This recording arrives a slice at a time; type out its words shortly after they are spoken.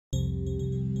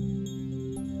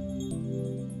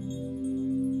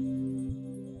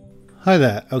Hi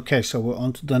there. Okay, so we're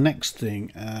on to the next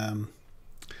thing. I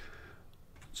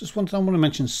want to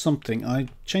mention something. I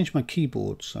changed my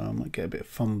keyboard, so I might get a bit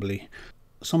fumbly.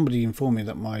 Somebody informed me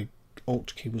that my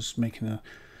Alt key was making a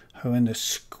horrendous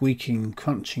squeaking,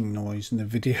 crunching noise in the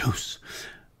videos,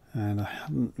 and I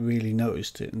hadn't really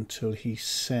noticed it until he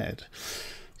said.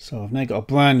 So I've now got a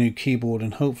brand new keyboard,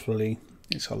 and hopefully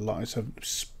it's a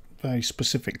very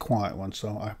specific quiet one.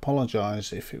 So I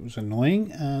apologise if it was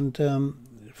annoying, and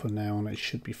from now on it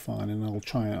should be fine. And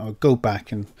I'll go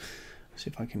back and see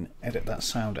if I can edit that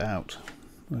sound out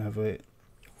wherever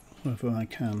I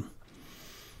can.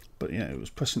 But yeah, it was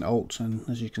pressing Alt, and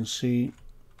as you can see,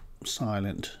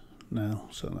 silent now,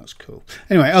 so that's cool.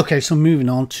 Anyway, okay, so moving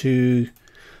on to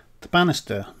the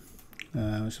banister.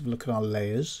 Let's have a look at our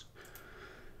layers.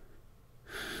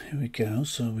 Here we go.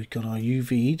 So we've got our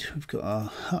UV'd, we've got our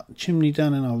hut chimney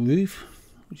down in our roof,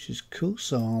 which is cool,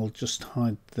 so I'll just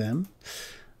hide them.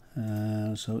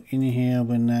 So in here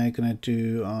we're now going to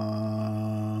do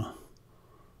our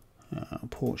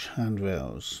porch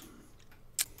handrails.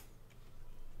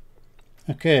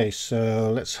 Okay,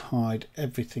 so let's hide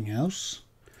everything else.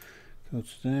 Go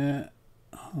to there,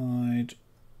 hide,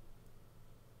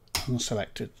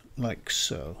 unselect it like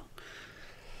so.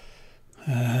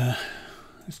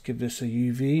 Let's give this a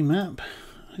UV map.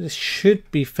 This should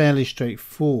be fairly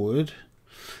straightforward.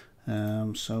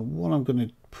 So what I'm going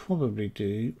to probably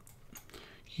do,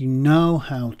 you know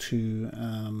how to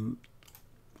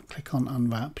click on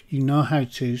unwrap, you know how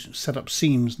to set up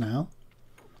seams now.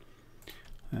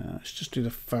 Let's just do the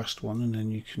first one, and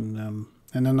then you can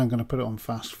and then I'm going to put it on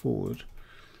fast forward.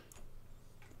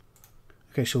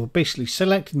 Okay, so we're basically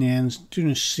selecting the ends, doing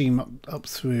a seam up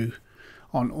through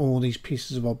on all these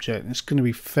pieces of object. It's going to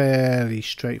be fairly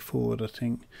straightforward, I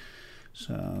think.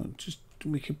 So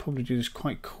we could probably do this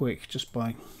quite quick just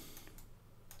by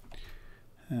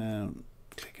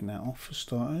clicking that off for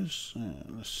starters.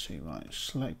 Let's see, right,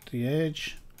 select the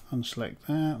edge, unselect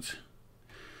that,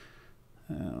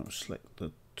 select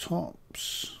the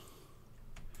tops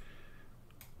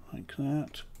like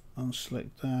that,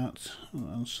 unselect that,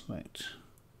 and unselect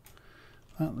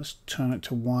that. Let's turn it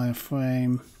to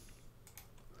wireframe.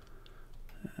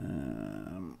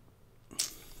 A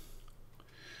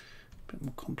bit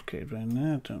more complicated around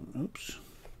there.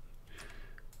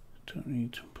 Don't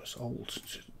need to press Alt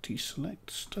to deselect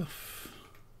stuff.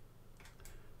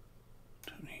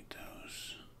 Don't need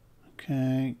those.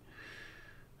 Okay.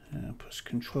 Press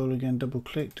Control again, double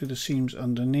click, do the seams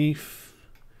underneath,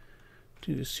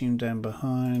 do the seam down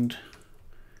behind,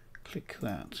 click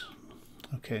that.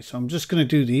 Okay, so I'm just going to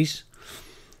do these.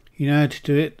 You know how to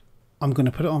do it. I'm going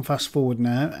to put it on fast forward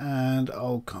now, and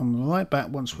I'll come right back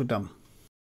once we're done.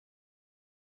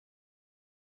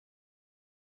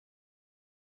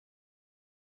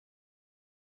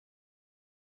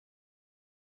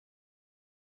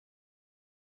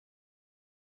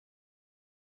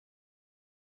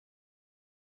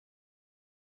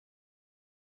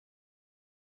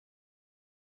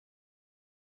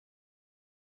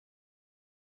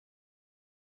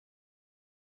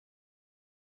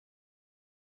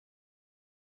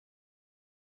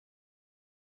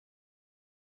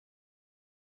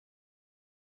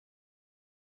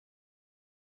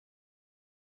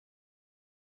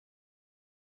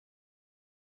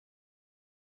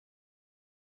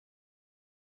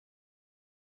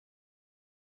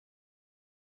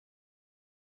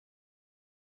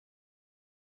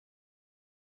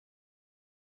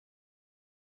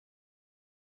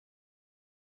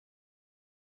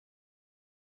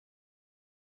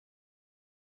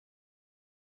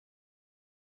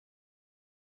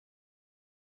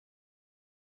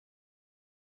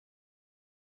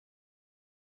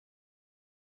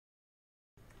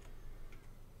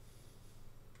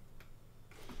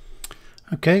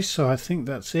 Okay, so I think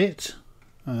that's it.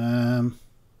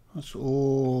 That's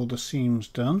all the seams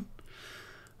done.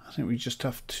 I think we just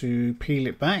have to peel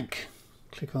it back.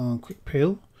 Click on quick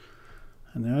peel,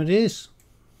 and there it is.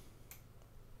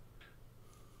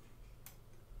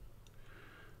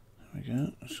 There we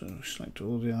go. So we select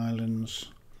all the islands,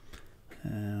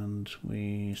 and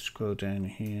we scroll down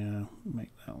here,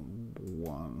 make that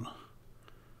one,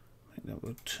 make that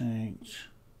rotate,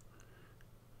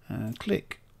 and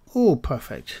click. Oh,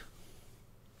 perfect.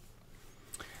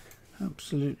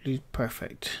 Absolutely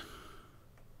perfect.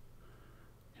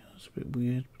 That's a bit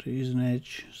weird, but it is an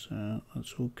edge, so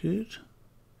that's all good.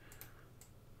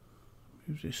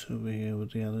 Move this over here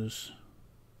with the others.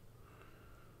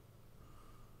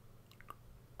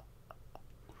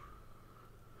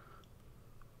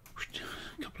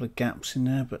 A couple of gaps in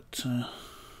there, but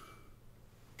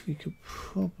we could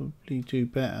probably do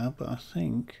better, but I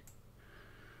think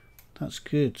That's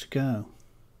good to go.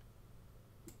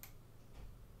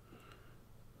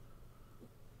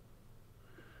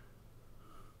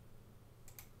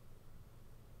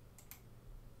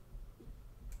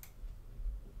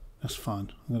 That's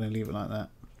fine. I'm going to leave it like that.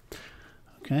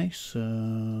 Okay,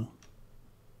 so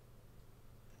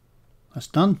that's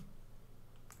done.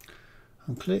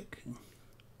 Unclick.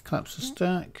 Collapse the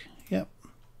stack. Yep.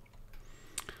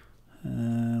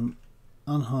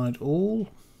 Unhide all.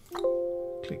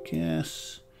 Click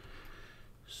yes.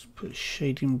 Let's put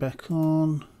shading back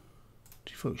on.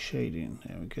 Default shading.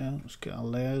 There we go. Let's get our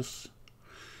layers.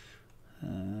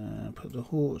 Put the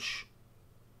porch.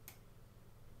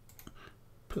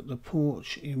 Put the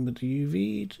porch in with the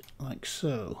UV like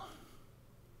so.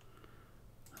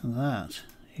 And that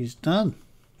is done.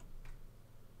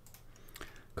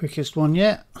 Quickest one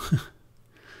yet.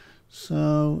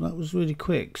 So that was really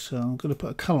quick. So I'm going to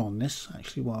put a colour on this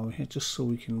actually while we're here, just so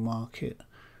we can mark it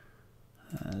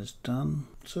as done.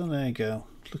 So there you go.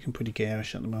 It's looking pretty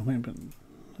garish at the moment, but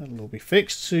that'll all be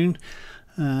fixed soon.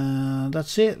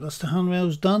 That's it. That's the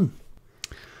handrails done.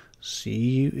 See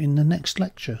you in the next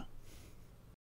lecture.